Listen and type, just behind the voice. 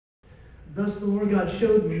Thus the Lord God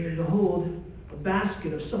showed me, and behold, a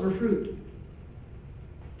basket of summer fruit.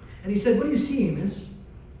 And he said, what do you see, Amos?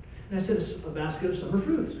 And I said, a basket of summer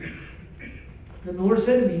fruit. Then the Lord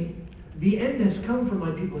said to me, the end has come for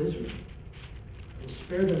my people Israel. I will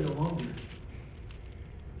spare them no longer.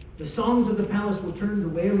 The songs of the palace will turn to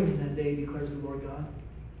wailing in that day, declares the Lord God.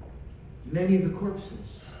 Many of the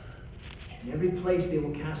corpses, in every place they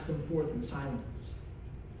will cast them forth in silence.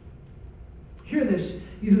 Hear this,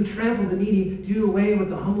 you who trample the needy, do away with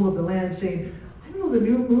the humble of the land, saying, when will the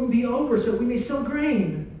new moon be over so we may sow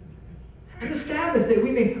grain? And the Sabbath, that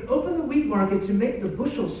we may open the wheat market to make the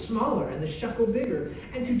bushel smaller and the shekel bigger,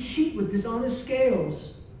 and to cheat with dishonest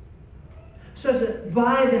scales, so as to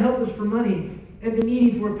buy the helpless for money and the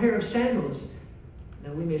needy for a pair of sandals,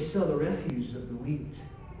 that we may sell the refuse of the wheat.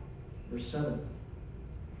 Verse 7.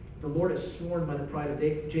 The Lord has sworn by the pride of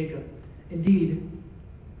Jacob, indeed,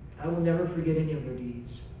 I will never forget any of their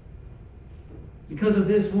deeds. Because of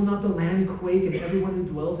this, will not the land quake and everyone who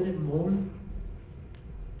dwells in it mourn?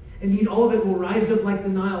 Indeed, all of it will rise up like the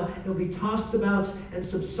Nile. It will be tossed about and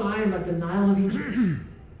subside like the Nile of Egypt.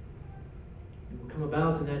 It will come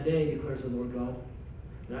about in that day, declares the Lord God,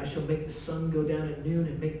 that I shall make the sun go down at noon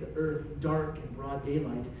and make the earth dark in broad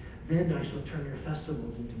daylight. Then I shall turn your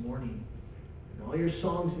festivals into mourning, and all your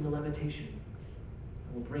songs into lamentation.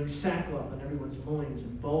 I will bring sackcloth on everyone's loins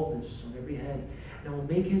and baldness on every head, and I will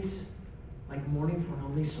make it like mourning for an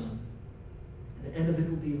only son, and the end of it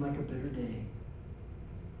will be like a bitter day.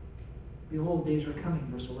 Behold, days are coming,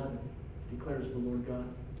 verse 11, declares the Lord God,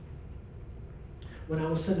 when I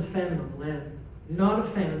will send a famine on the land, not a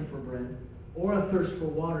famine for bread, or a thirst for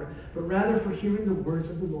water, but rather for hearing the words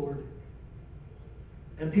of the Lord.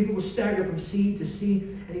 And people will stagger from sea to sea,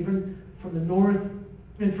 and even from the north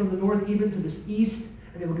even to the east,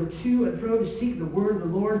 and they will go to and fro to seek the word of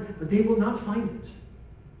the Lord, but they will not find it.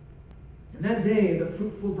 In that day, the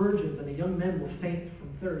fruitful virgins and the young men will faint from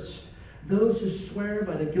thirst. Those who swear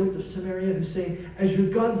by the guilt of Samaria, who say, as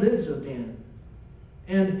your God lives, O Dan,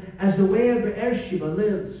 and as the way of Beersheba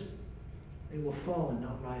lives, they will fall and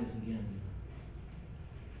not rise again.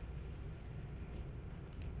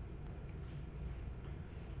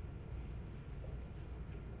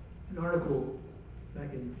 An article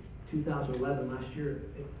back in 2011, last year,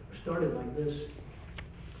 it started like this.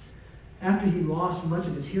 After he lost much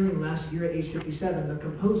of his hearing last year at age 57, the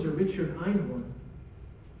composer Richard Einhorn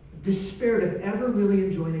despaired of ever really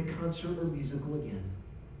enjoying a concert or musical again.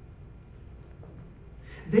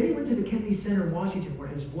 Then he went to the Kennedy Center in Washington, where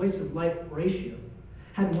his Voice of Life Horatio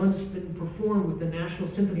had once been performed with the National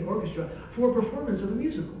Symphony Orchestra for a performance of a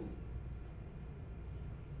musical.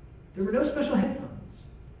 There were no special headphones.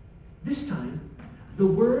 This time, the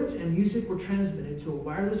words and music were transmitted to a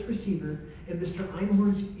wireless receiver in Mr.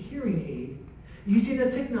 Einhorn's hearing aid, using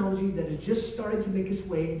a technology that has just started to make its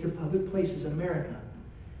way into public places in America.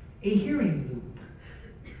 A hearing loop.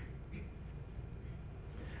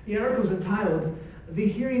 The article is entitled, The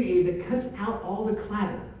Hearing Aid That Cuts Out All the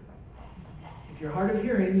Clatter. If you're hard of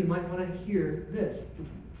hearing, you might want to hear this.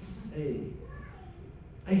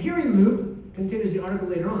 A hearing loop, continues the article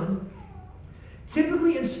later on,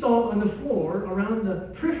 typically installed on the floor around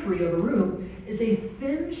the periphery of a room, is a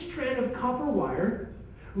thin strand of copper wire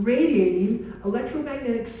radiating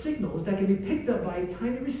electromagnetic signals that can be picked up by a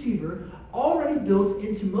tiny receiver already built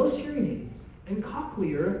into most hearing aids and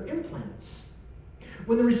cochlear implants.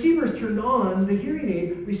 When the receiver is turned on, the hearing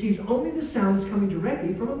aid receives only the sounds coming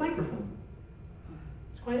directly from a microphone.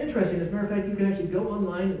 It's quite interesting. As a matter of fact, you can actually go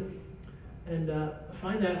online and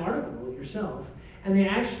find that article yourself. And they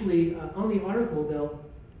actually, on the article,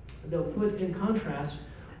 they'll put in contrast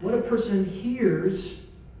what a person hears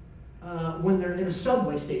when they're in a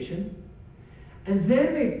subway station, and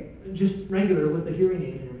then they, just regular with the hearing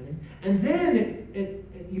aid and everything, and then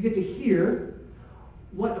you get to hear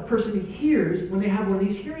what a person hears when they have one of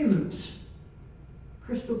these hearing loops.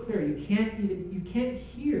 Crystal clear. You can't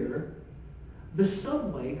hear the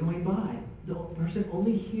subway going by. The person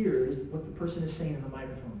only hears what the person is saying in the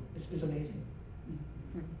microphone. It's amazing.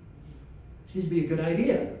 Seems to be a good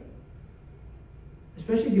idea.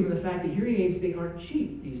 Especially given the fact that hearing aids, they aren't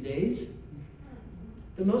cheap these days.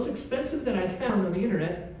 The most expensive that I found on the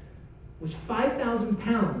internet was 5,000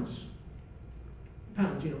 pounds.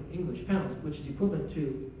 Pounds, English pounds, which is equivalent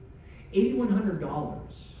to $8,100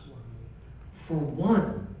 for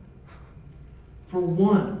one.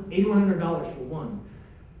 $8,100 for one.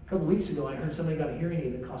 A couple weeks ago, I heard somebody got a hearing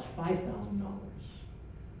aid that cost $5,000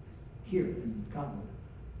 here in Cottonwood.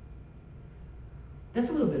 That's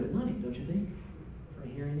a little bit of money, don't you think, for a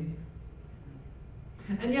hearing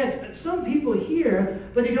aid? And yet, some people hear,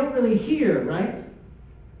 but they don't really hear, right?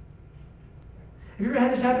 you ever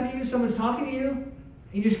had this happen to you? Someone's talking to you, and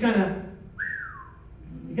you just kind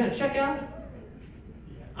of check out?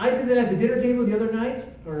 I did that at the dinner table the other night,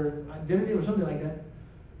 or dinner table or something like that.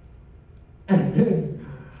 And then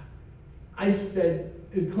I said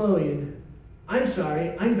to Chloe, I'm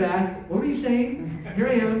sorry, I'm back. What were you saying? Here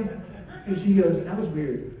I am. And she goes, that was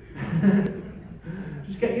weird.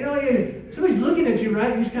 Just somebody's looking at you,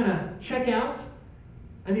 right? You just kind of check out,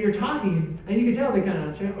 and then you're talking, and you can tell they kind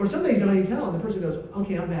of check, or some days you don't even tell, and the person goes,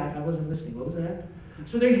 okay, I'm back, I wasn't listening. What was that?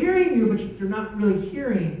 So they're hearing you, but they're not really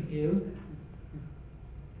hearing you.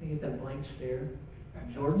 You get that blank stare.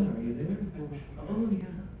 Jordan, are you there? Oh, yeah.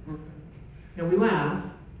 Now we laugh,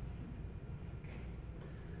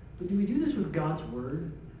 but do we do this with God's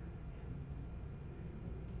Word?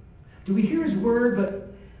 Do we hear His Word, but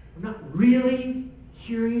we're not really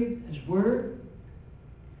hearing His Word?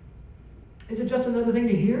 Is it just another thing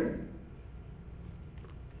to hear?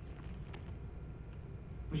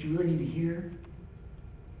 Which you really need to hear?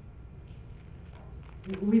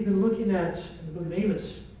 We've been looking at, in the book of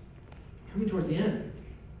Amos, coming towards the end.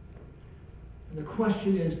 And the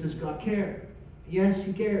question is, does God care? Yes,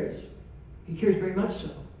 He cares. He cares very much so.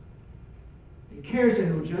 He cares that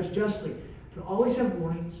He will judge justly. He'll always have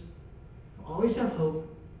warnings. He'll always have hope.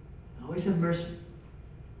 He'll always have mercy.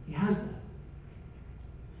 He has that.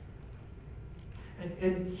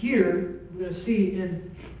 And here, we're going to see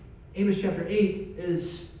in Amos chapter 8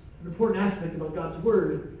 is an important aspect about God's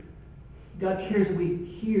Word. God cares that we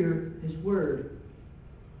hear His Word.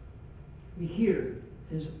 We hear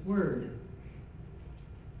His Word.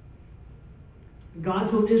 God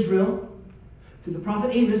told Israel, through the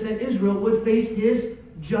prophet Amos, that Israel would face His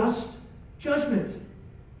just judgment.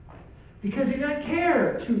 Because He did not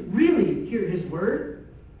care to really hear His Word.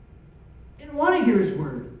 He didn't want to hear His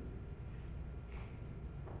Word.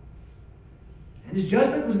 And His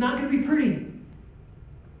judgment was not going to be pretty.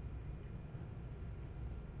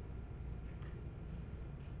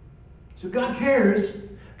 So God cares.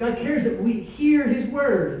 God cares that we hear His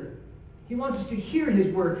Word. He wants us to hear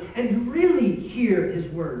His Word and to really hear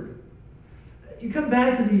His Word. You come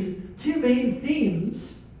back to these two main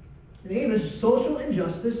themes in Amos: social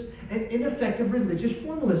injustice and ineffective religious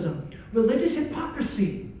formalism. Religious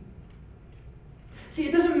hypocrisy. See,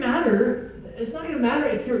 it doesn't matter. It's not going to matter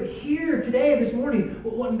if you're here today, this morning.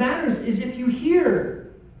 What matters is if you hear.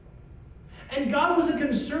 And God wasn't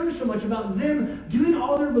concerned so much about them doing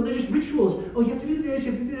all their religious rituals. Oh, you have to do this,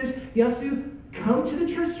 you have to do this. You have to come to the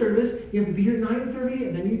church service. You have to be here at 9:30,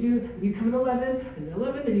 and then you come at 11, and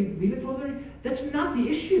 11, and you leave at 12:30. That's not the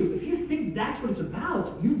issue. If you think that's what it's about,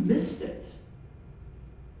 you've missed it.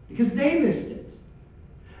 Because they missed it.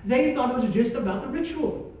 They thought it was just about the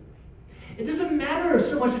ritual. It doesn't matter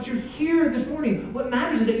so much that you're here this morning. What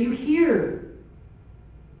matters is that you hear.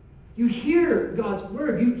 You hear God's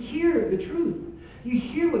Word. You hear the truth. You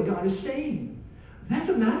hear what God is saying. That's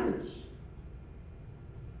what matters.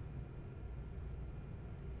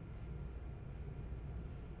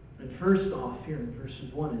 And first off, here in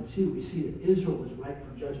verses 1 and 2, we see that Israel was ripe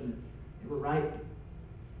for judgment. They were ripe.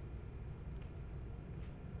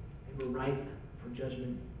 They were ripe for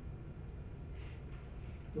judgment.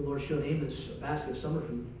 The Lord showed Amos a basket of summer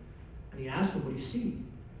fruit, and He asked him, what do you see?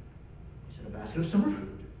 He said, a basket of summer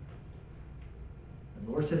fruit. And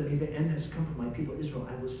the Lord said to me, the end has come for my people Israel.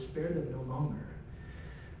 I will spare them no longer.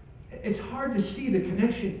 It's hard to see the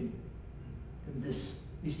connection in these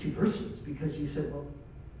two verses, because you said, well,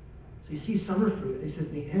 so you see summer fruit, and He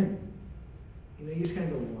says the end. You just kind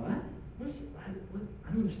of go, what?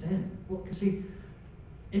 I don't understand. Well, because see,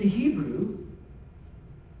 in Hebrew,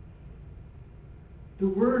 the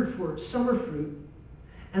word for summer fruit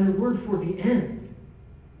and the word for the end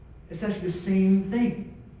is actually the same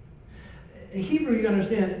thing. In Hebrew, you got to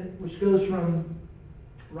understand, which goes from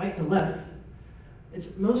right to left,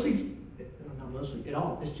 it's mostly, not mostly, at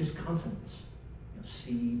all, it's just consonants.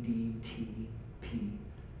 C, D, T, P.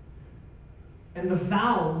 And the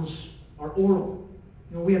vowels are oral.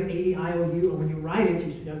 We have A, E, I, O, U, and when you write it,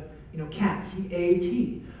 you have, cat,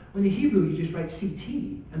 C-A-T. When in Hebrew, you just write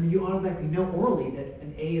C-T, and then you automatically know orally that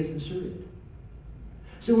an A is inserted.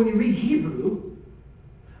 So when you read Hebrew,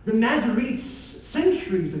 the Masoretes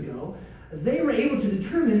centuries ago, they were able to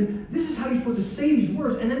determine this is how you're supposed to say these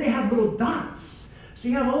words, and then they have little dots. So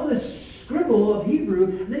you have all this scribble of Hebrew,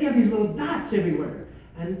 and then you have these little dots everywhere.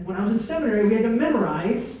 And when I was in seminary, we had to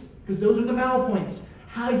memorize, because those are the vowel points,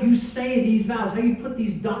 how you say these vowels, how you put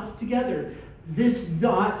these dots together. This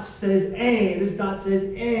dot says A, this dot says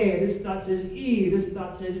A, this dot says E, this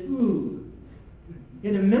dot says oo.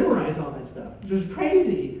 You had to memorize all that stuff, which was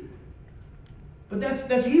crazy. But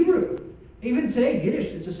that's Hebrew. Even today,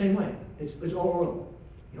 Yiddish, it's the same way. It's all oral.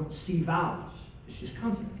 You don't see vowels. It's just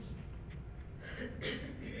consonants.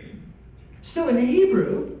 So in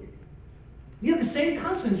Hebrew, you have the same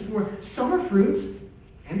consonants for summer fruit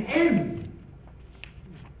and end.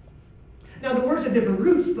 Now, the words have different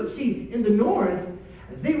roots, but see, in the north,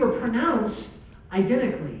 they were pronounced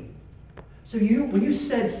identically. So when you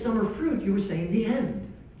said summer fruit, you were saying the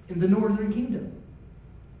end in the northern kingdom.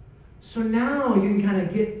 So now you can kind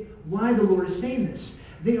of get why the Lord is saying this.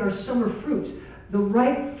 They are summer fruits. The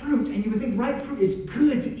ripe fruit, and you would think ripe fruit is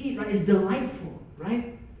good to eat, right? It's delightful,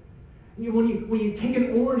 right? When you take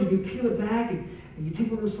an orange and you peel it back and you take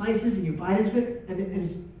one of those slices and you bite into it, and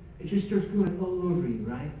it just starts going all over you,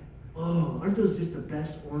 right? Oh, aren't those just the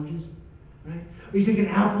best oranges, right? Or you take an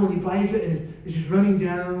apple and you bite into it and it's just running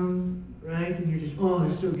down, right? And you're just, oh,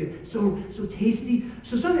 it's so good, so tasty.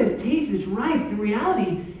 So something that's tasty, it's ripe. In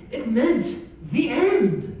reality, it meant the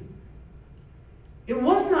end. It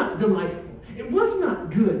was not delightful. It was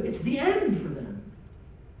not good. It's the end for them.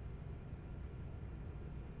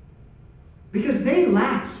 Because they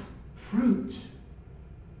lacked fruit.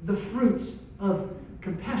 The fruit of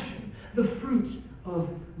compassion. The fruit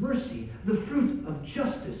of mercy. The fruit of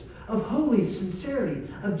justice. Of holy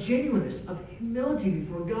sincerity. Of genuineness. Of humility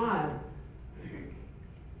before God.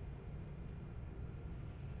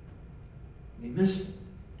 They missed it.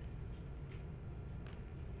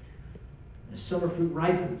 The summer fruit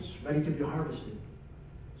ripens, ready to be harvested.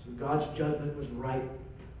 So God's judgment was ripe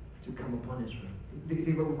to come upon Israel.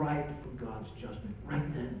 They were ripe for God's judgment right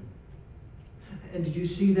then. And did you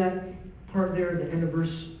see that part there at the end of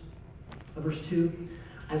verse 2?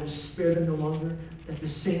 I will spare them no longer. That's the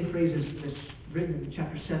same phrase as written in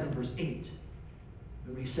chapter 7, verse 8.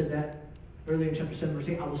 Remember he said that earlier in chapter 7, verse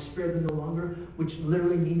 8, I will spare them no longer, which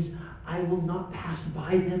literally means I will not pass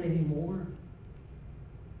by them anymore.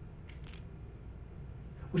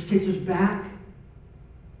 Which takes us back.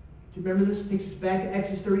 Do you remember this? It takes us back to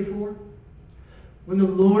Exodus 34. When the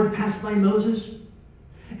Lord passed by Moses.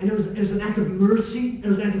 And it was an act of mercy. It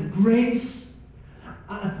was an act of grace.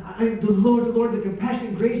 The Lord, the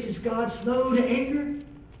compassionate, gracious God, slow to anger.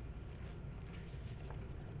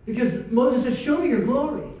 Because Moses said, show me your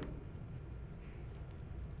glory.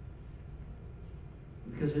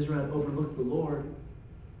 Because Israel had overlooked the Lord.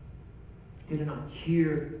 They did not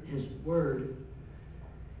hear his word.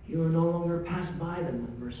 He will no longer pass by them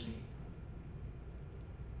with mercy.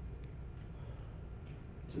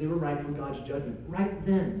 So they were ripe for God's judgment right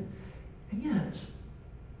then. And yet,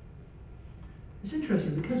 it's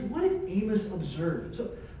interesting because what did Amos observe? So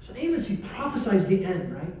Amos, he prophesies the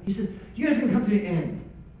end, right? He says, you guys are going to come to the end.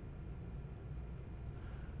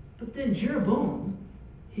 But then Jeroboam,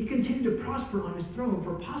 he continued to prosper on his throne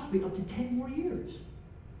for possibly up to 10 more years.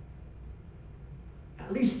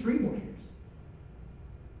 At least 3 more years.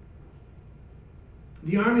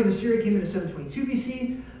 The army of Assyria came in at 722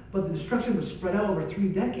 BC, but the destruction was spread out over 3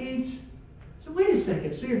 decades. So wait a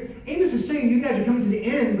second. So Amos is saying you guys are coming to the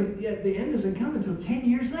end, but yet the end doesn't come until 10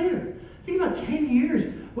 years later. Think about 10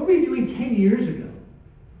 years. What were you doing 10 years ago?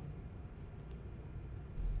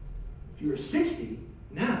 If you were 60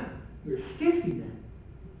 now, you were 50 then.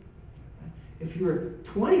 If you were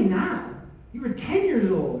 20 now, you were 10 years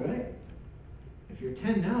old, right? If you're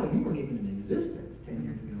 10 now, you weren't even in existence 10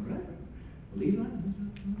 years ago, right? Levi?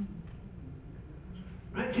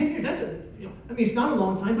 Right? 10 years, that's it's not a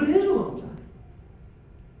long time, but it is a long time.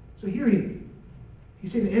 So here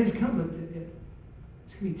he's saying the end's coming, but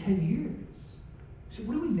it's going to be 10 years. So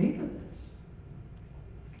what do we make of this?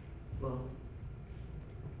 Well,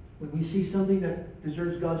 when we see something that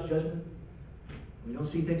deserves God's judgment, we don't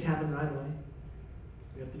see things happen right away,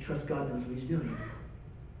 we have to trust God knows what he's doing,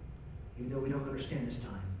 even though we don't understand his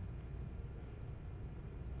time.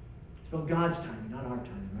 It's about God's timing, not our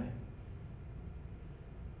timing, right?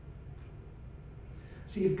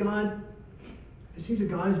 See, it seems that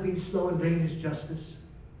God is being slow in bringing his justice,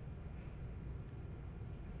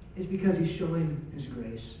 it's because he's showing his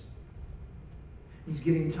grace. He's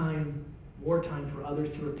giving more time for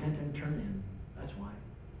others to repent and turn to him. That's why.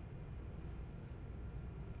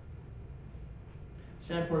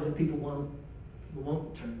 Sad part is that people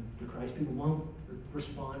won't turn to Christ. People won't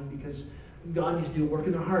respond because God needs to do a work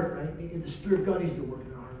in their heart, right? The Spirit of God needs to do a work in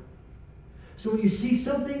their heart. So when you see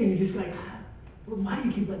something and you're just like, well, why do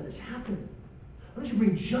you keep letting this happen? Why don't you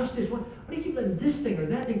bring justice? Why do you keep letting this thing or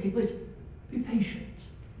that thing take place? Be patient.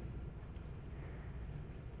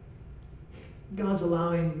 God's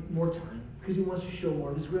allowing more time because he wants to show more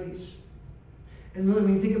of his grace. And really,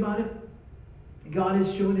 when you think about it, God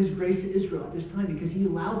is showing his grace to Israel at this time because he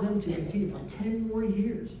allowed them to continue for 10 more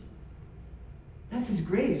years. That's his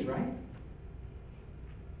grace, right?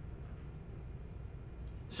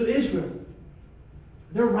 So Israel,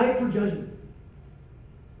 they're ripe for judgment.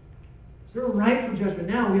 So they're ripe for judgment.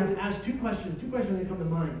 Now we have to ask two questions. Two questions that come to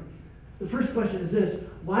mind. The first question is this: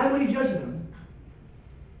 why would he judge them?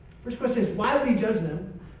 First question is, why would he judge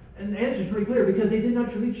them? And the answer is pretty clear: because they did not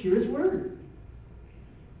truly hear his word.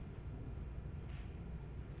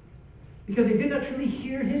 Because they did not truly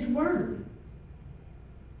hear his word.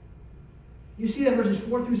 You see that verses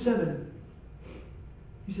 4 through 7.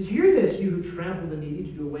 He says, "Hear this, you who trample the needy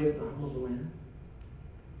to do away with the humble of the land.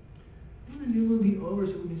 When the new moon be over,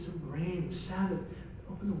 so we get some grain, the Sabbath,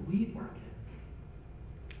 open the wheat market.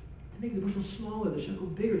 To make the bushel smaller, the shekel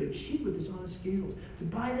bigger, to cheat with dishonest scales, to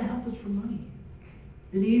buy the helpless for money,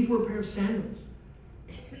 the needy for a pair of sandals.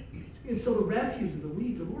 So we can sell the refuse of the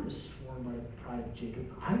wheat. The Lord has sworn by the pride of Jacob,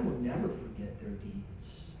 I will never forget their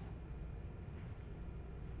deeds.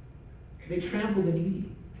 They trampled the needy.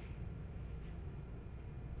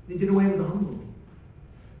 They did away with the humble."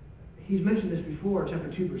 He's mentioned this before, chapter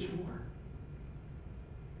 2, verse 4.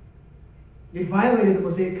 They violated the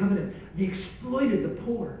Mosaic covenant. They exploited the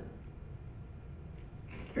poor.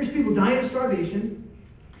 Here's people dying of starvation.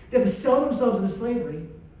 They have to sell themselves into slavery.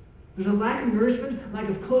 There's a lack of nourishment, lack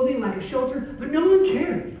of clothing, lack of shelter, but no one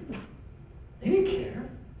cared. They didn't care.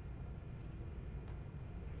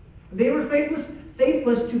 They were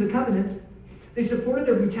faithless to the covenant. They supported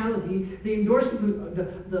their brutality. They endorsed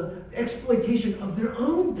the exploitation of their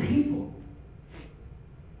own people.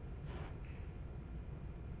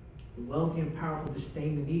 The wealthy and powerful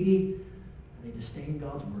disdained the needy, and they disdained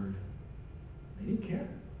God's word. They didn't care.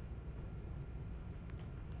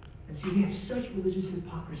 And see, they had such religious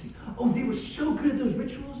hypocrisy. Oh, they were so good at those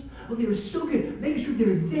rituals. Oh, they were so good. Making sure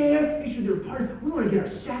they're there, making sure they're part of. We want to get our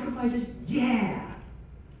sacrifices. Yeah.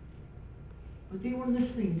 But they weren't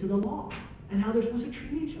listening to the law and how they're supposed to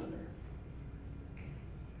treat each other.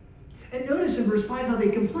 And notice in verse 5 how they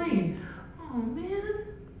complain. Oh, man.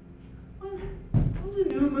 When's the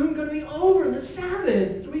new moon going to be over in the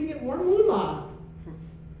Sabbath so we can get more moolah?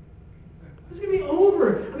 It's going to be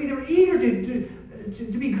over. I mean, they were eager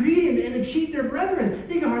to be greedy and to cheat their brethren.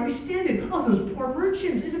 They could hardly stand it. Oh, those poor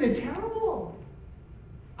merchants. Isn't it terrible?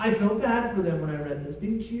 I felt bad for them when I read this,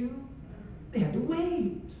 didn't you? They had to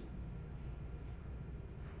wait.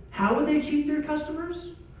 How would they cheat their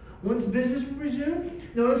customers? Once business would resume,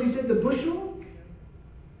 notice he said the bushel.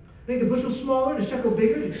 Make the bushel smaller, the shekel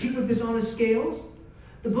bigger, to cheat with dishonest scales.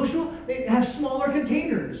 The bushel, they have smaller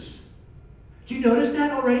containers. Do you notice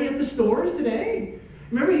that already at the stores today?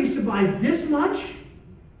 Remember, you used to buy this much?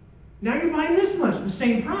 Now you're buying this much, the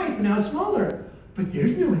same price, but now it's smaller. But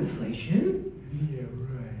there's no inflation. Yeah,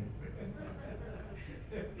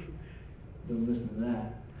 right. Don't listen to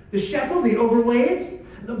that. The shekel, they overweigh it.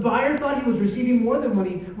 The buyer thought he was receiving more than when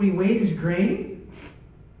he weighed his grain.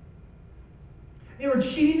 They were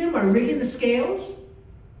cheating him by rigging the scales.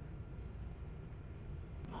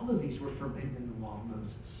 All of these were forbidden in the law of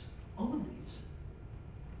Moses. All of these.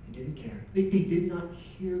 They didn't care. They did not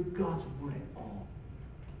hear God's word at all.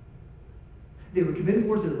 They were committed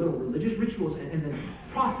more to the little religious rituals and then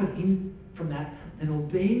profiting from that than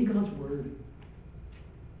obeying God's word.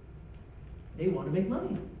 They want to make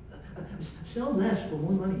money. Sell less for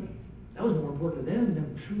more money. That was more important to them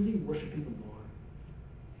than truly worshiping the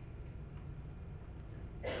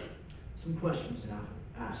Lord. Some questions to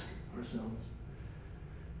ask ourselves.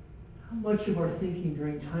 How much of our thinking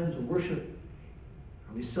during times of worship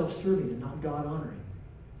are we self-serving and not God-honoring?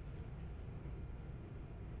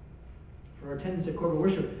 For our attendance at corporate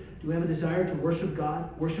worship, do we have a desire to worship God,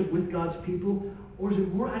 worship with God's people, or is it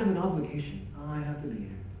more out of an obligation? Oh, I have to be here.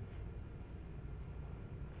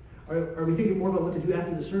 Are we thinking more about what to do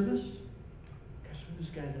after the service? Gosh, this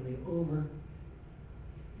guy's going to be over.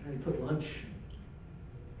 And we put lunch.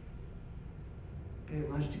 Okay,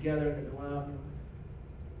 lunch together and then go out.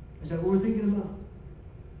 Is that what we're thinking about?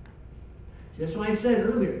 See, that's why I said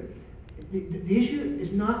earlier, the issue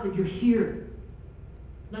is not that you're here.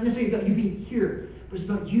 Not necessarily about you being here, but it's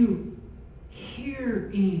about you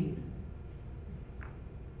hearing.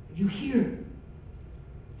 You hear.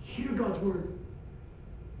 Hear God's word.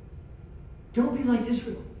 Don't be like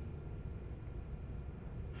Israel.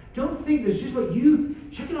 Don't think that it's just about you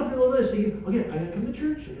checking off your little list. Saying, okay, I gotta come to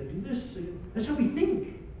church, I gotta do this. That's how we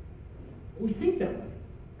think. We think that way.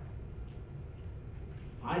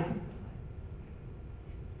 I think that way.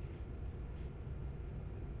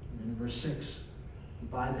 And then in verse 6,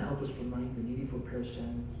 buy the helpless for money, the needy for a pair of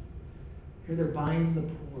sandals. Here they're buying the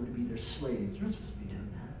poor to be their slaves. They're not supposed to be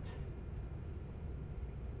doing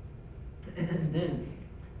that. And then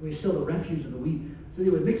we sell the refuse of the wheat. So they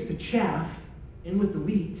would mix the chaff in with the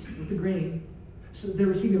wheat, with the grain. So they're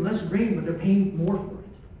receiving less grain, but they're paying more for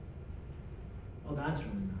it. Oh, that's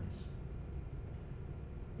really nice.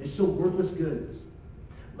 They sold worthless goods.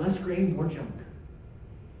 Less grain, more junk.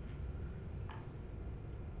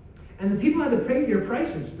 And the people had to pay their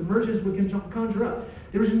prices. The merchants would conjure up.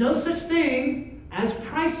 There was no such thing as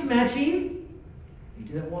price matching. You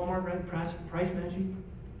do that at Walmart, right? Price matching?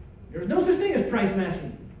 There was no such thing as price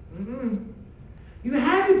matching. You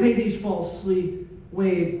had to pay these falsely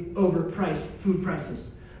weighed overpriced food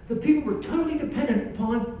prices. The people were totally dependent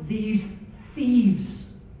upon these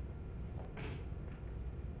thieves.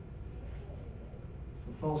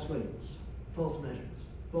 So false weights, false measures,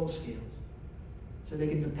 false scales, so they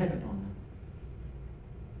can depend upon them.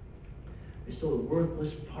 They stole the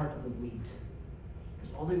worthless part of the wheat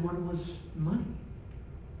because all they wanted was money.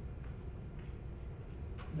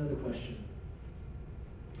 Another question.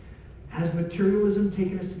 Has materialism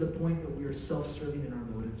taken us to the point that we are self-serving in our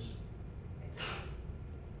motives?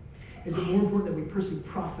 Is it more important that we personally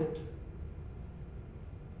profit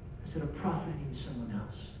instead of profiting someone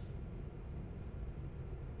else?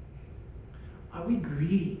 Are we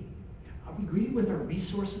greedy? Are we greedy with our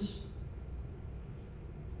resources?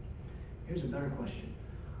 Here's a better question.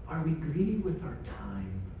 Are we greedy with our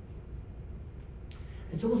time?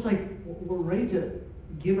 It's almost like we're ready to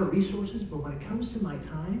give our resources, but when it comes to my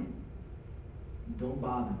time, don't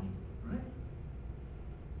bother me, right?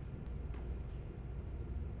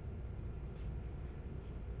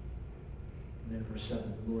 And then verse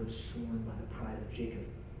 7, the Lord is sworn by the pride of Jacob,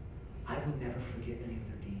 I will never forget any of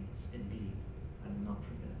their deeds. Indeed, I will not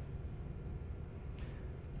forget.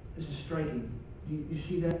 This is striking. You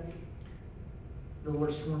see that? The Lord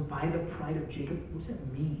is sworn by the pride of Jacob. What does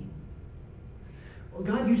that mean? Well,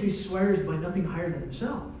 God usually swears by nothing higher than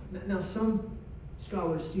himself. Now, some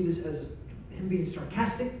scholars see this as him being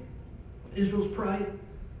sarcastic, Israel's pride.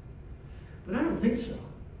 But I don't think so.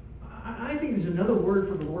 I think there's another word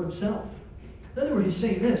for the Lord himself. In other words, he's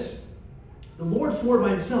saying this. The Lord swore by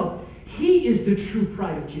himself. He is the true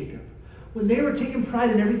pride of Jacob. When they were taking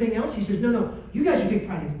pride in everything else, he says, no, you guys should take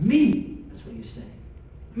pride in me. That's what he's saying.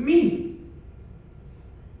 Me.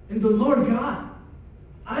 And the Lord God.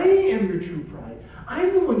 I am your true pride.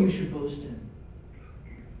 I'm the one you should boast in.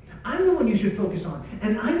 I'm the one you should focus on.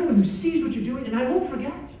 And I'm the one who sees what you're doing, and I won't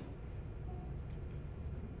forget.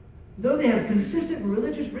 Though they have consistent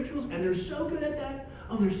religious rituals, and they're so good at that.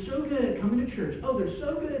 Oh, they're so good at coming to church. Oh, they're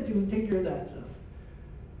so good at taking care of that stuff.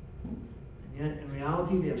 And yet, in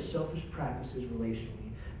reality, they have selfish practices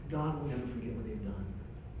relationally. God will never forget what they've done.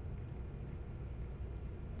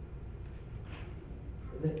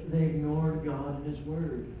 They ignored God and his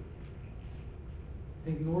word.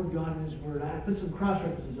 They ignored God and his word. I put some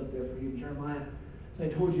cross-references up there for you, Jeremiah. So I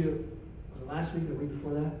told you, was it last week or the week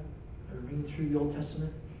before that? I was reading through the Old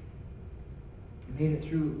Testament. I made it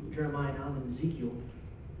through Jeremiah, now I'm in Ezekiel.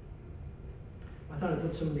 I thought I'd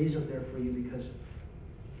put some of these up there for you because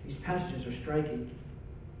these passages are striking.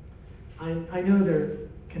 I know they're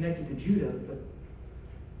connected to Judah, but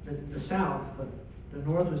the south, but the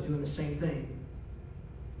north was doing the same thing.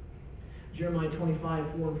 Jeremiah 25,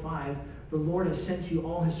 4 and 5, the Lord has sent to you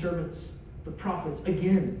all his servants, the prophets,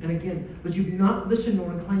 again and again, but you've not listened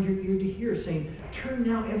nor inclined your ear to hear, saying, turn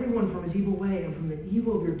now everyone from his evil way and from the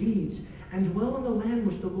evil of your deeds, and dwell in the land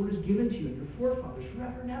which the Lord has given to you and your forefathers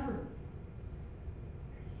forever and ever.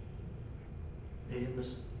 They didn't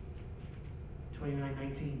listen.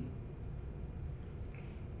 29:19.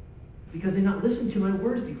 Because they not listened to my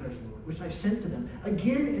words, declares the Lord, which I've sent to them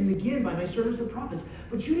again and again by my servants the prophets.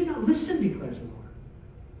 But you did not listen, declares the Lord.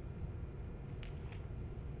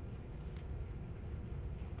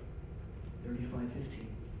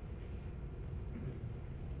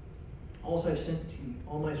 Also I've sent to you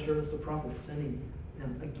all my servants the prophets, sending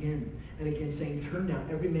them again and again, saying, turn now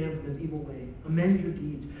every man from his evil way, amend your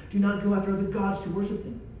deeds. Do not go after other gods to worship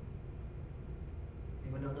them.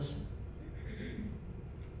 They would not listen.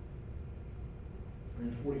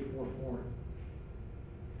 And then 44:4.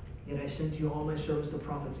 Yet I sent to you all my servants the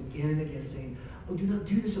prophets again and again, saying, oh, do not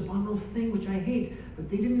do this abominable thing which I hate. But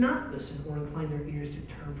they did not listen or incline their ears to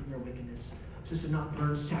turn from their wickedness, so as to not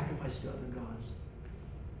burn sacrifice to other gods.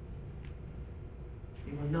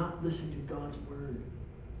 They will not listen to God's word.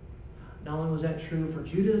 Not only was that true for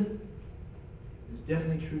Judah, it was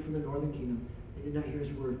definitely true for the northern kingdom. They did not hear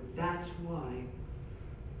his word. That's why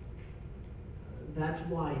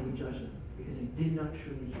he would judge them, because they did not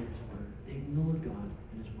truly hear his word. They ignored God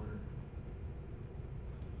and his word.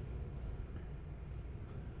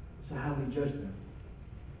 So how do we judge them?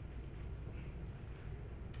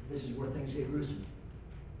 This is where things get gruesome.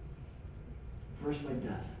 First, by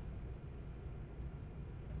death.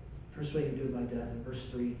 First way you do it by death in verse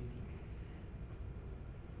 3.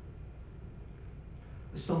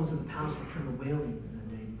 The songs of the palace will turn to wailing in that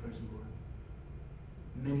day, declares the Lord.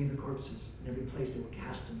 Many of the corpses in every place, they will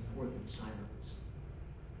cast them forth in silence.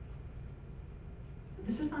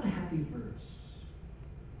 This is not a happy verse.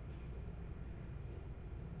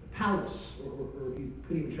 The palace, or you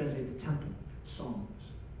could even translate the temple,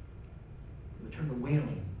 songs, will turn to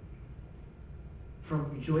wailing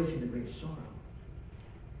from rejoicing to great sorrow.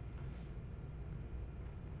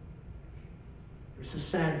 They're so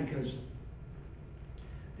sad because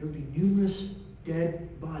there would be numerous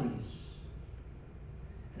dead bodies.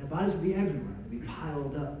 And the bodies would be everywhere. They'd be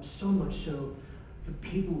piled up, so much so the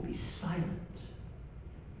people would be silent,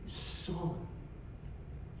 solemn,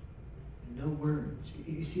 no words.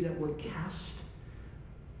 You see that word cast?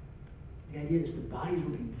 The idea is the bodies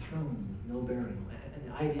were being thrown with no burial. And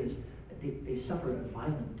the idea is that they suffered a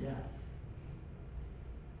violent death.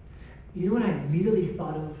 You know what I immediately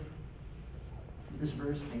thought of with this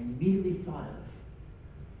verse? I immediately thought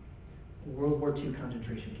of World War II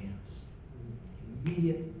concentration camps.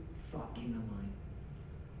 Immediate thought came to mind.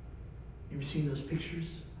 You ever seen those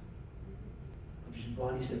pictures of just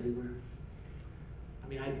bodies everywhere? I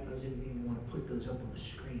mean, I didn't even want to put those up on the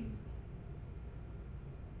screen.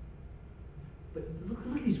 But look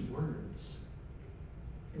at these words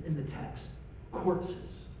in the text.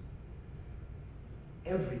 Corpses.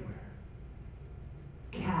 Everywhere.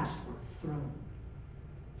 Cast or thrown.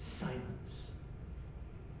 Silence.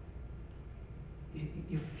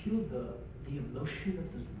 You feel the emotion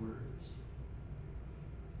of those words.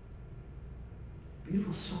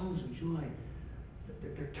 Beautiful songs of joy.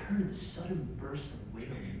 They're turned into sudden bursts of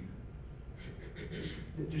wailing.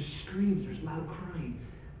 There's screams, there's loud crying,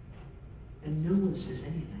 and no one says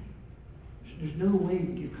anything. There's no way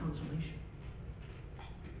to give consolation.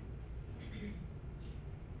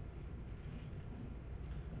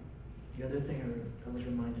 The other thing I was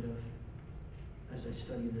reminded of as I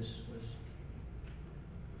studied this was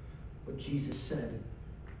what Jesus said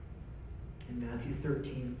in Matthew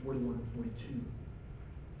 13, 41 and 42.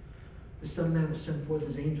 The Son of Man will send forth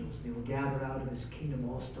his angels, and they will gather out of his kingdom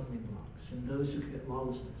all stumbling blocks, and those who commit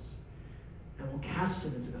lawlessness, and will cast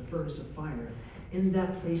them into the furnace of fire. In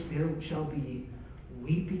that place there shall be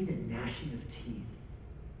weeping and gnashing of teeth.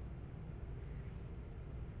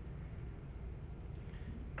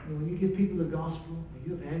 When you give people the gospel, when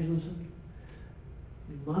you evangelism,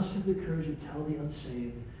 you must have the courage to tell the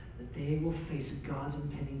unsaved that they will face God's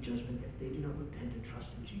impending judgment if they do not repent and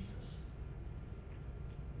trust in Jesus.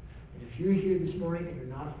 And if you're here this morning and you're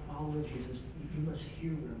not a follower of Jesus, you must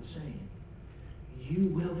hear what I'm saying. You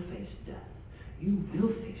will face death. You will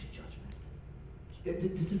face judgment.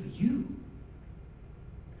 This is you.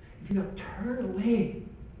 If you don't turn away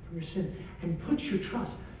from your sin and put your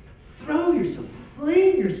trust, throw yourself,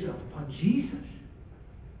 fling yourself upon Jesus.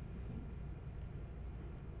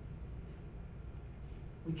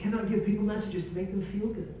 We cannot give people messages to make them feel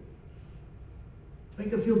good, to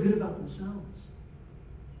make them feel good about themselves.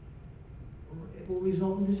 Or it will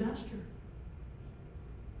result in disaster.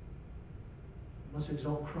 We must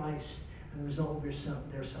exalt Christ and the result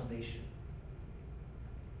of their salvation.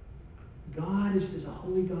 God is a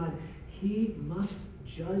holy God. He must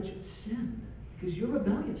judge sin because you're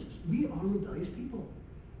rebellious. We are rebellious people.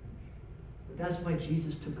 But that's why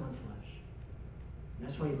Jesus took on flesh. And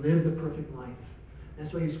that's why he lived the perfect life.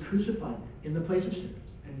 That's why he was crucified in the place of sinners.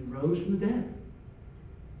 And he rose from the dead.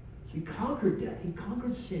 So he conquered death. He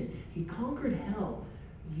conquered sin. He conquered hell.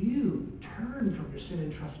 You turn from your sin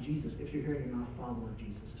and trust Jesus if you're here and you're not a follower of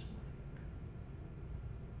Jesus this morning.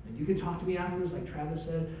 And you can talk to me afterwards, like Travis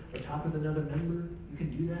said, or talk with another member. You can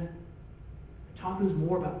do that. Talk with us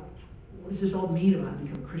more about what does this all mean about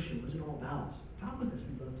becoming a Christian? What's it all about? Talk with us.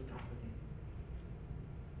 We'd love to talk with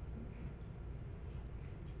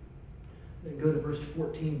you. Then go to verse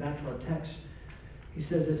 14, back to our text. He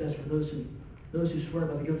says this, as for those who swear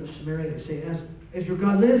by the guilt of Samaria, who say, as your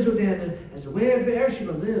God lives, O Dan, and as the way of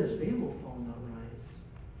Beersheba lives, they will fall and not rise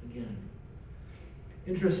again.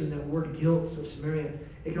 Interesting, that word guilt of Samaria,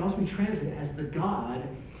 it can also be translated as the God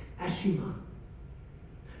Ashima.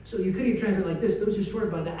 So you could even translate it like this: those who swear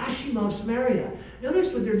by the Ashima of Samaria.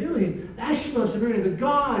 Notice what they're doing. The Ashima of Samaria, the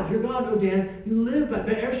God, your God, O Dan, you live by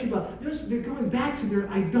Beersheba. Notice they're going back to their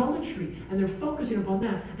idolatry, and they're focusing upon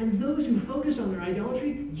that. And those who focus on their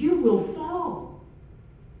idolatry, you will fall.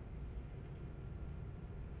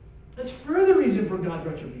 That's further reason for God's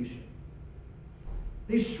retribution.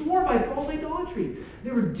 They swore by false idolatry.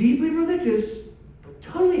 They were deeply religious, but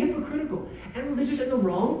totally hypocritical, and religious in the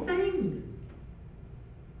wrong thing.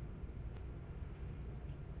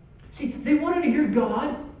 See, they wanted to hear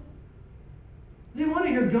God. They wanted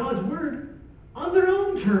to hear God's word on their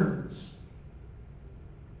own terms.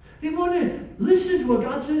 listen to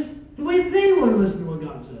what God says the way they want to listen to what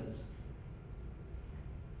God says.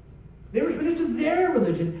 They were responding to their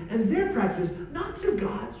religion and their practices, not to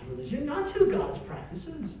God's religion, not to God's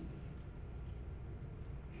practices.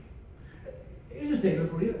 Here's a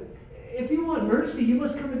statement for you. If you want mercy, you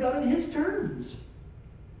must come to God on His terms.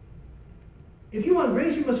 If you want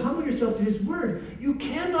grace, you must humble yourself to His word. You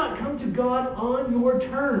cannot come to God on your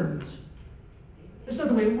terms. That's not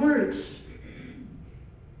the way it works.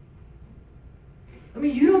 I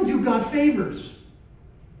mean, you don't do God favors.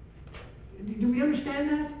 Do we understand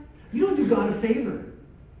that? You don't do God a favor.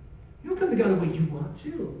 You don't come to God the way you want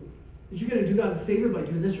to. That you're going to do God a favor by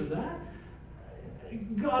doing this or that.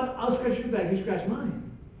 God, I'll scratch your back, you scratch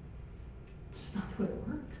mine. It's not the way it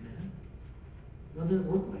works, man. It doesn't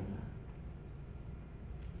work like that.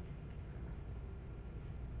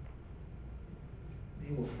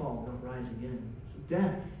 They will fall, not rise again. So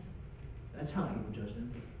death, that's how He will judge them.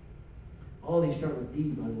 All these start with D,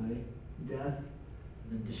 by the way. Death,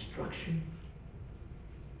 and then destruction.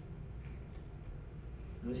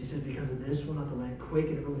 Notice He says, because of this will not the land quake,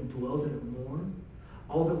 and everyone who dwells in it mourn.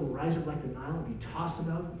 All that will rise up like the Nile and be tossed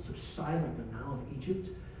about and subside like the Nile of Egypt.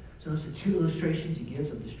 So notice the two illustrations He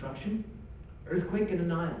gives of destruction. Earthquake and a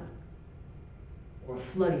Nile. Or a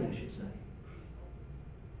flooding, I should say.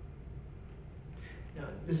 Now,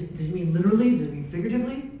 does it mean literally? Does it mean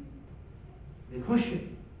figuratively? Good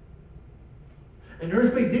question. An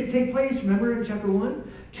earthquake did take place, remember in chapter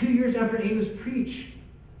 1? 2 years after Amos preached.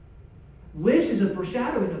 Which is a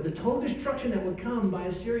foreshadowing of the total destruction that would come by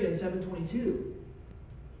Assyria in 722.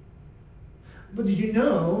 But did you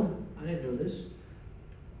know, I didn't know this,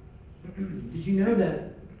 did you know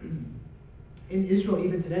that in Israel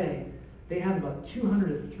even today, they have about 200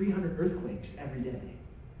 to 300 earthquakes every day?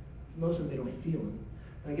 Most of them they don't feel them.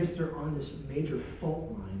 But I guess they're on this major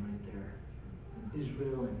fault line right there.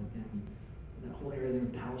 Israel and that whole area there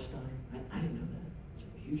in Palestine. I didn't know that. It's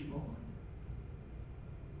a huge fault line.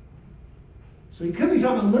 So he could be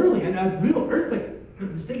talking about literally a real earthquake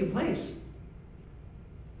that's taking place.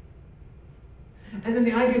 And then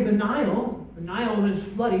the idea of the Nile when it's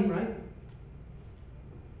flooding, right?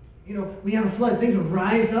 You know, when you have a flood, things will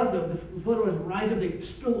rise up, the flood waters rise up, they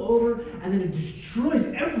spill over, and then it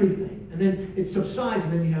destroys everything. And then it subsides,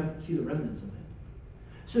 and then you see the remnants of it.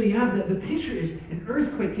 So you have the picture is an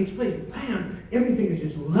earthquake takes place, bam, everything is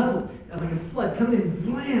just leveled, like a flood coming in,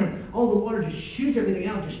 blam, all the water just shoots everything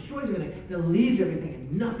out, destroys everything, and it leaves everything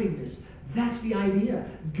in nothingness. That's the idea.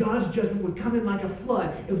 God's judgment would come in like a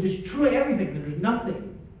flood. It would destroy everything, and there's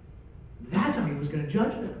nothing. That's how He was going to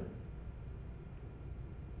judge them.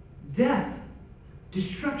 Death,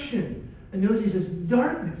 destruction, and notice He says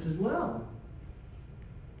darkness as well.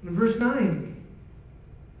 In verse 9,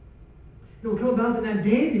 it will come about in that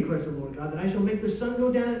day, declares the Lord God, that I shall make the sun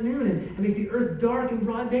go down at noon and make the earth dark in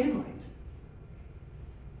broad daylight.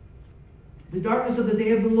 The darkness of the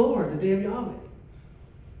day of the Lord, the day of Yahweh.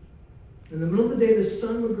 In the middle of the day, the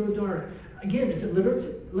sun would grow dark. Again, is it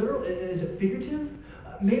literal? Is it figurative?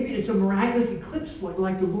 Maybe it's a miraculous eclipse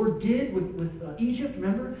like the Lord did with Egypt,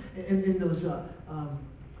 remember? In those,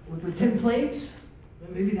 with the 10 plagues?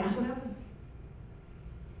 Maybe that's what happened.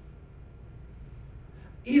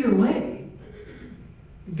 Either way,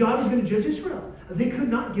 God was going to judge Israel. They could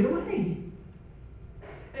not get away.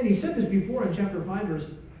 And He said this before in chapter 5,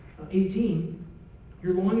 verse 18.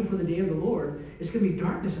 You're longing for the day of the Lord. It's going to be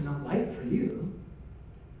darkness and not light for you.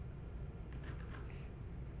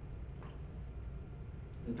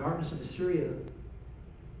 The darkness of Assyria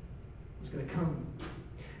was going to come.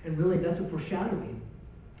 And really, that's a foreshadowing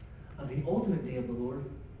of the ultimate day of the Lord.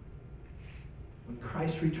 When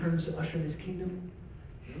Christ returns to usher in His kingdom,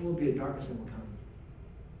 there will be a darkness that will come.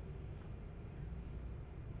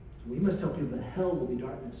 So we must tell people that hell will be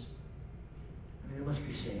darkness. I mean, they must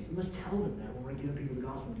be saved. We must tell them that when we're giving people the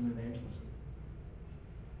gospel and doing evangelism.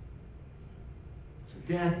 So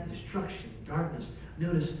death, destruction, darkness.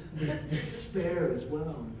 Notice there's despair as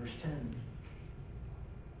well in verse 10.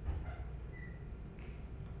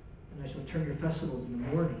 And I shall turn your festivals into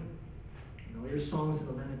mourning, and all your songs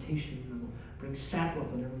into lamentation. And I will bring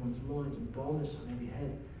sackcloth on everyone's loins and baldness on every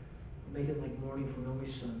head. I'll make it like mourning for an only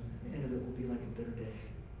son. The end of it will be like a bitter day.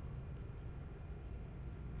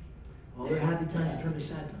 All their happy times will turn to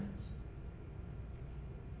sad times.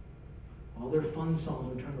 All their fun songs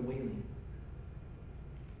will turn to wailing.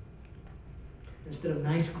 Instead of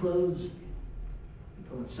nice clothes, they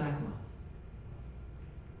put on sackcloth.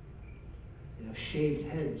 They have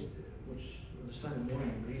shaved heads, which was a sign of mourning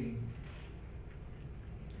and grieving.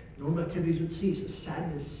 Normal activities would cease, a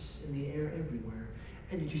sadness in the air everywhere.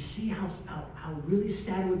 And did you see how really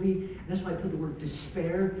sad it would be? And that's why I put the word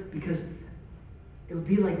despair, because it would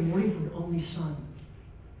be like mourning for an only son.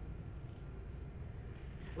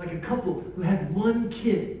 Like a couple who had one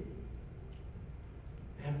kid,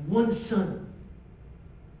 and one son.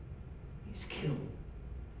 He's killed.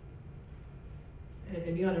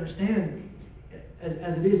 And you got to understand,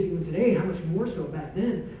 as it is even today, how much more so back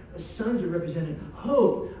then, sons are represented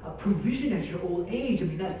hope, a provision at your old age. I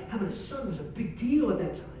mean, having a son was a big deal at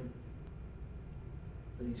that time.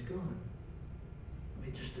 But he's gone. I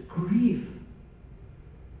mean, just the grief.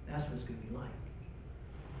 That's what it's going to be like.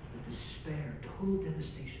 The despair, total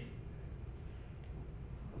devastation.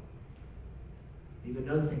 Even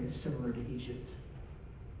another thing that's similar to Egypt.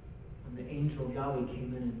 When the angel of Yahweh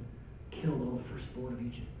came in and killed all the firstborn of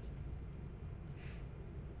Egypt.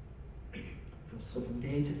 So from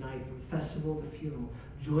day to night, from festival to funeral,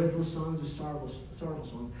 joyful songs to sorrowful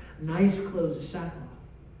songs, nice clothes to sackcloth,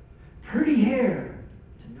 pretty hair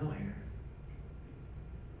to no hair,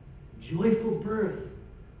 joyful birth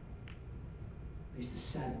leads to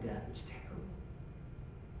sad death. It's terrible.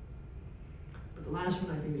 But the last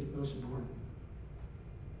one I think is most important.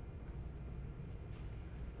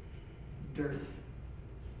 Dearth.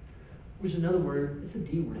 Which is another word. It's a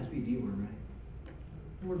D word. It has to be a D word, right?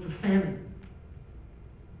 The word for famine.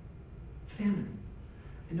 Famine.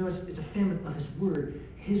 And notice it's a famine of his word.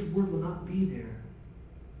 His word will not be there.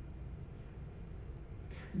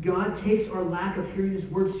 God takes our lack of hearing his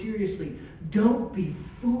word seriously. Don't be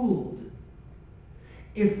fooled.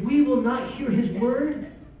 If we will not hear his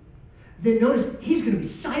word, then notice he's going to be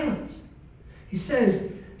silent. He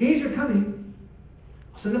says, days are coming,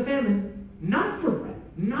 I'll send a famine, not for bread,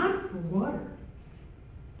 not for water,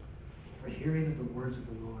 for hearing of the words of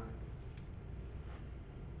the Lord.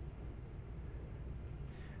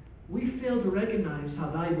 We fail to recognize how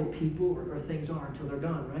valuable people or things are until they're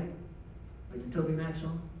gone, right? Like the Toby Mac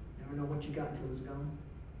song, never know what you got until it's gone.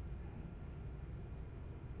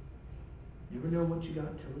 Never know what you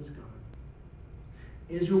got until it's gone.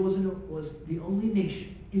 Israel was the only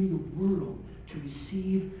nation in the world to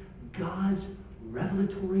receive God's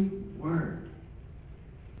revelatory word.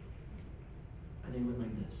 And they went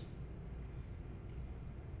like this.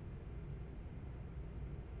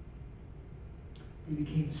 They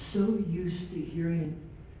became so used to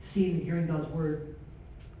seeing and hearing God's word,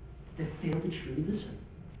 that they failed to truly listen.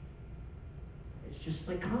 It's just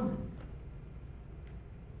like common.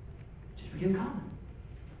 It just became common.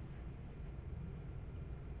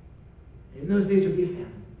 In those days there would be a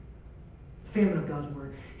famine. Famine of God's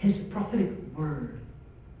word. His prophetic word.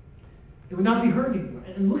 It would not be heard anymore.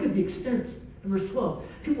 And look at the extent in verse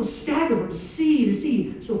 12. People stagger from sea to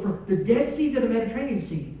sea. So from the Dead Sea to the Mediterranean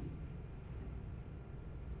Sea.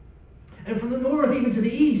 And from the north even to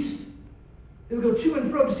the east. They would go to and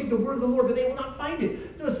fro to seek the word of the Lord, but they will not find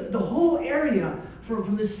it. So it's the whole area,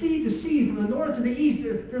 from the sea to sea, from the north to the east,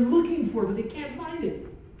 they're looking for it, but they can't find it.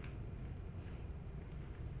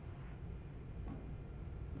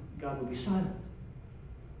 God will be silent.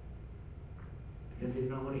 Because they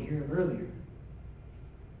did not want to hear him earlier.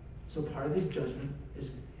 So part of his judgment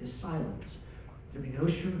is his silence. There will be no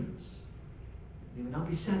assurance. They will not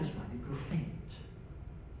be satisfied. They grow faint.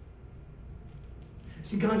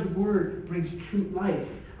 See, God's word brings true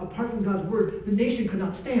life. Apart from God's word, the nation could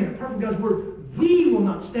not stand. Apart from God's word, we will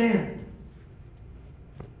not stand.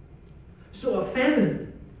 So a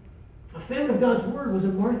famine of God's word was a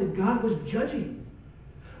mark that God was judging.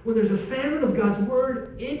 When there's a famine of God's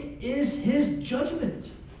word, it is his judgment.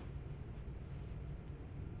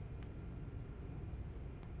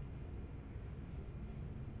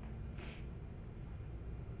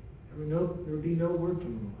 There will be no word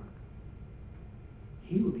from the Lord.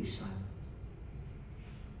 He will be silent.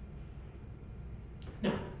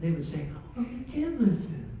 Now, they would say, oh, you did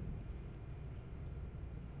listen.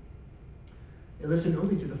 They listened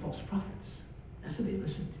only to the false prophets. That's what they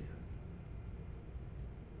listened to.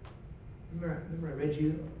 Remember I read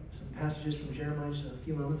you some passages from Jeremiah a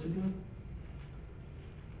few moments ago?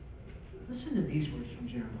 Listen to these words from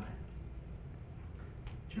Jeremiah.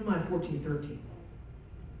 Jeremiah 14:13.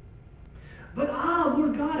 But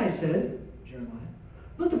Lord God, I said, Jeremiah,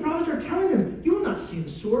 look, the prophets are telling them, you will not see the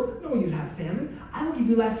sword, nor will you have famine. I will give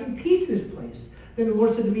you lasting peace in this place. Then the Lord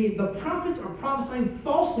said to me, the prophets are prophesying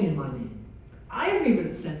falsely in my name. I have neither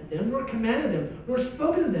sent them, nor commanded them, nor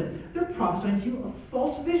spoken to them. They're prophesying to you a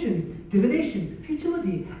false vision, divination,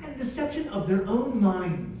 futility, and deception of their own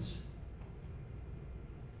minds.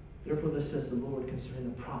 Therefore this says the Lord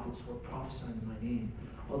concerning the prophets who are prophesying in my name,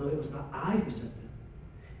 although it was not I who sent them.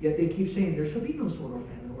 Yet they keep saying, there shall be no sword or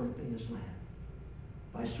famine in this land.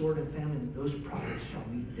 By sword and famine, those prophets shall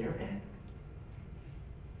meet their end.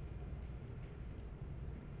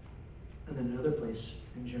 And then another place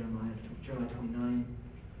in Jeremiah 29,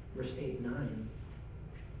 verse 8 and 9.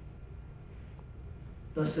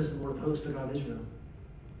 Thus says the Lord of hosts, the God of Israel.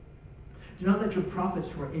 Do not let your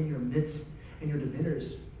prophets who are in your midst and your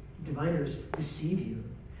diviners deceive you.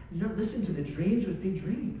 And do not listen to the dreams which they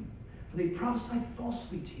dream, for they prophesy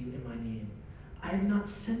falsely to you in my name. I have not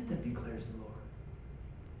sent them, declares the Lord.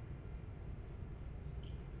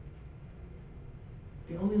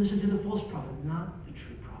 They only listen to the false prophet, not the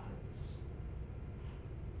true prophets.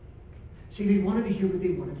 See, they wanted to hear what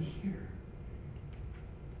they wanted to hear.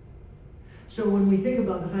 So when we think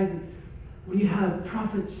about the fact that when you have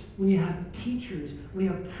prophets, when you have teachers, when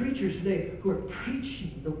you have preachers today who are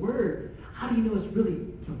preaching the word, how do you know it's really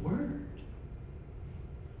the word?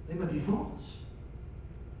 They might be false.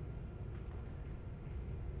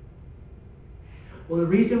 Well, the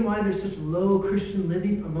reason why there's such low Christian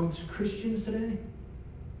living amongst Christians today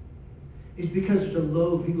is because there's a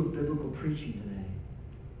low view of biblical preaching today.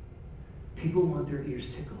 People want their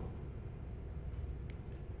ears tickled.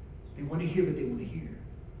 They want to hear what they want to hear.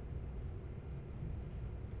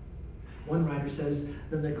 One writer says,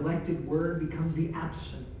 the neglected word becomes the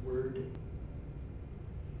absent word.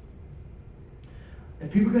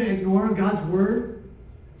 If people are going to ignore God's word,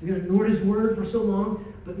 they're going to ignore his word for so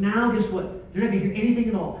long, but now guess what? They're not going to hear anything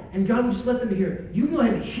at all. And God will just let them hear. You go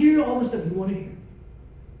ahead and hear all the stuff you want to hear.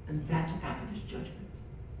 And that's an act of his judgment.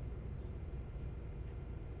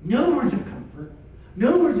 No words of comfort.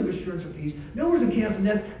 No words of assurance or peace. No words of chaos and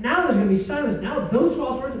death. Now there's going to be silence. Now those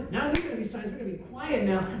false words, now they're going to be silence. They're going to be quiet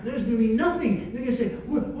now. There's going to be nothing. They're going to say,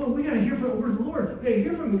 well, we got to hear from the word of the Lord. We got to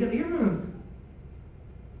hear from him. We got to hear from him.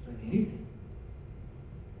 It's not anything.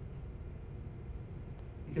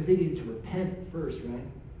 Because they needed to repent first, right?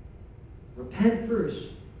 Repent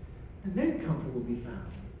first, and then comfort will be found.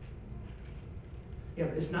 Yeah,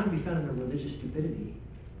 but it's not going to be found in their religious stupidity.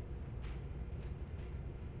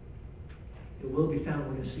 It will be found,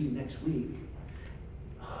 we're going to see next week.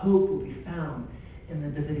 Hope will be found in the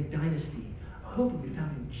Davidic dynasty. Hope will be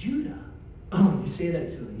found in Judah. Oh, you say that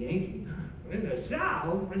to a Yankee. In the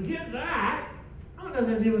South? Forget that. I don't have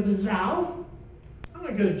nothing to do with the South. I'm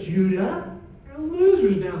going to go to Judah. There are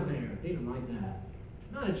losers down there. They don't like that.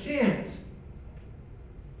 Not a chance.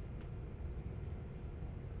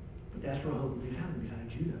 But that's where hope will be found. It will be found in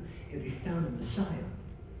Judah. It will be found in Messiah.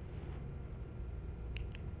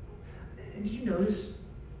 And did you notice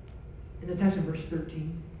in the text in verse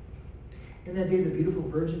 13, in that day the beautiful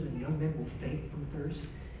virgins and young men will faint from thirst?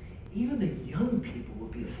 Even the young people will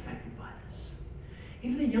be affected by this.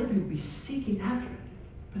 Even the young people will be seeking after it,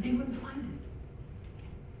 but they wouldn't find it.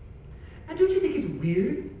 And don't you think it's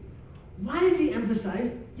weird? Why does he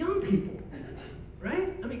emphasize young people?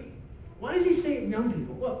 Right? I mean, why does he say young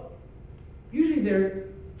people? Well, usually they're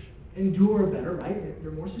endure better, right?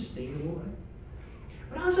 They're more sustainable, right?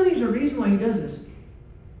 But I also think there's a reason why he does this.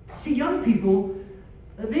 See, young people,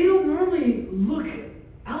 they don't normally look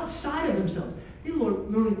outside of themselves. They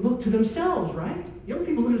normally look to themselves, right? Young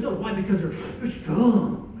people look at themselves. Why? Because they're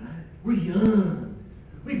strong, right? We're young.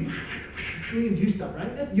 We can do stuff,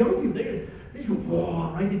 right? That's young people. They just go,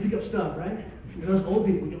 whoa, right? They pick up stuff, right? And us old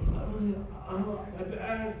people, we go, my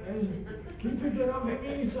bad. Can you pick that up for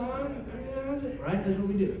me, son? Right? That's what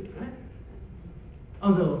we do, right?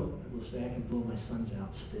 Although, I will say I can blow my sons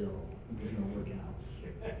out still with no workouts.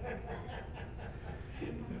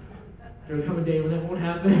 There'll come a day when that won't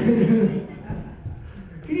happen.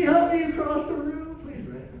 Can you help me across the room, please?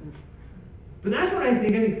 Right? But that's what I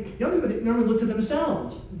think. I think young people normally look to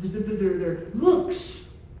themselves, to their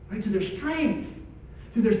looks, right? To their strength,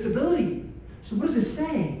 to their stability. So what does it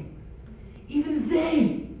say? Even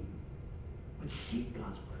they would seek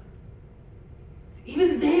God's word.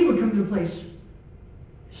 Even they would come to a place.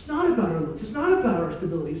 It's not about our looks. It's not about our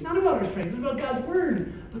stability. It's not about our strength. It's about God's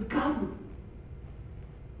word. But God will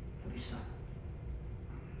be silent.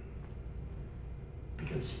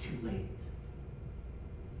 Because it's too late.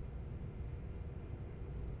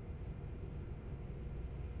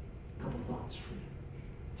 A couple thoughts for you.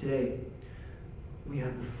 Today, we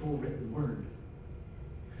have the full written word.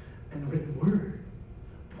 And the written word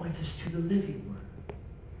points us to the living word.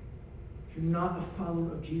 If you're not a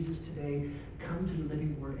follower of Jesus today, come to the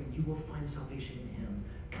living word and you will find salvation in him.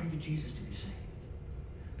 Come to Jesus to be saved.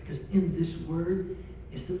 Because in this word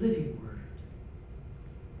is the living word.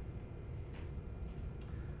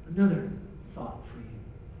 Another thought for you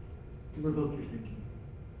to revoke your thinking.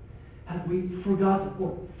 Have we forgotten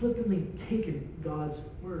or flippantly taken God's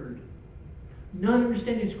word? Not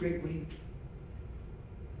understanding its great weight.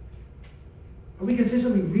 Are we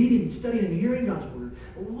consistently reading, studying, and hearing God's word?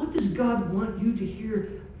 What does God want you to hear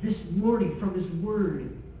this morning from his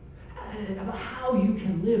word? and about how you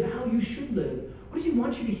can live, how you should live. What does he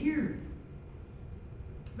want you to hear?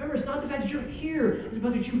 Remember, it's not the fact that you're here, it's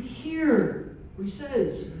about that you hear what he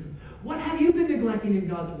says. What have you been neglecting in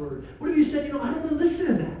God's word? What have you said, I don't want to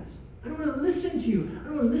listen to that. I don't want to listen to you. I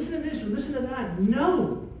don't want to listen to this or listen to that.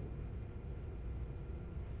 No.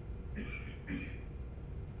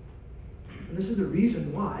 And this is the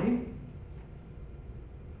reason why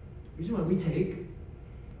we take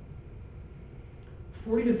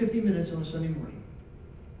 40 to 50 minutes on a Sunday morning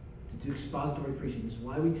to do expository preaching. This is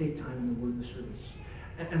why we take time in the word of the service.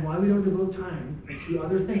 And why we don't devote time to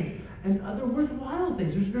other things and other worthwhile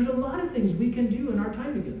things. There's a lot of things we can do in our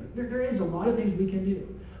time together. There is a lot of things we can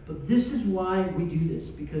do. But this is why we do this,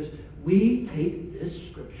 because we take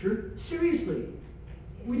this scripture seriously.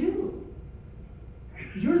 We do.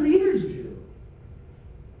 Your leaders do.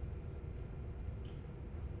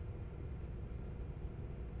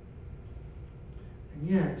 And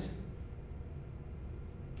yet,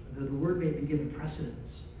 though the word may be given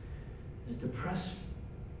precedence, it's depressing.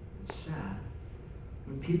 It's sad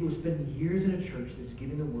when people who spend years in a church that's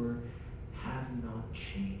giving the word have not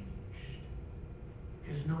changed.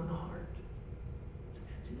 Because it's not in the heart.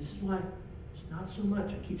 See, this is why it's not so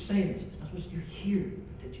much, I keep saying this, it's not so much you hear,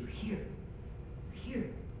 but that you hear. You hear.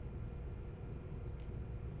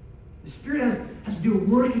 The Spirit has to do a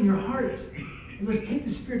work in your heart. You must take the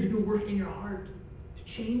Spirit to do a work in your heart, to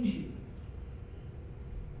change you.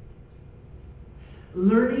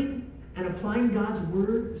 Learning and applying God's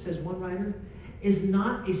word, says one writer, is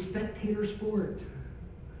not a spectator sport.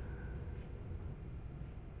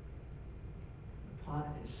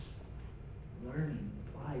 Learning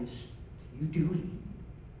applies to you doing,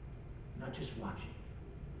 not just watching.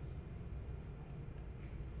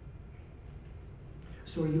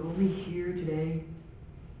 So are you only here today,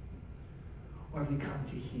 or have you come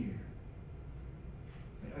to hear?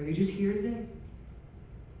 Are you just here today,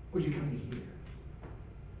 or did you come to hear?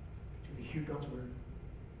 Did you hear God's word?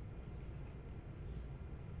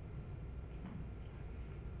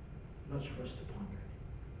 Much for us to ponder.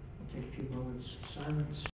 We'll take a few moments of silence.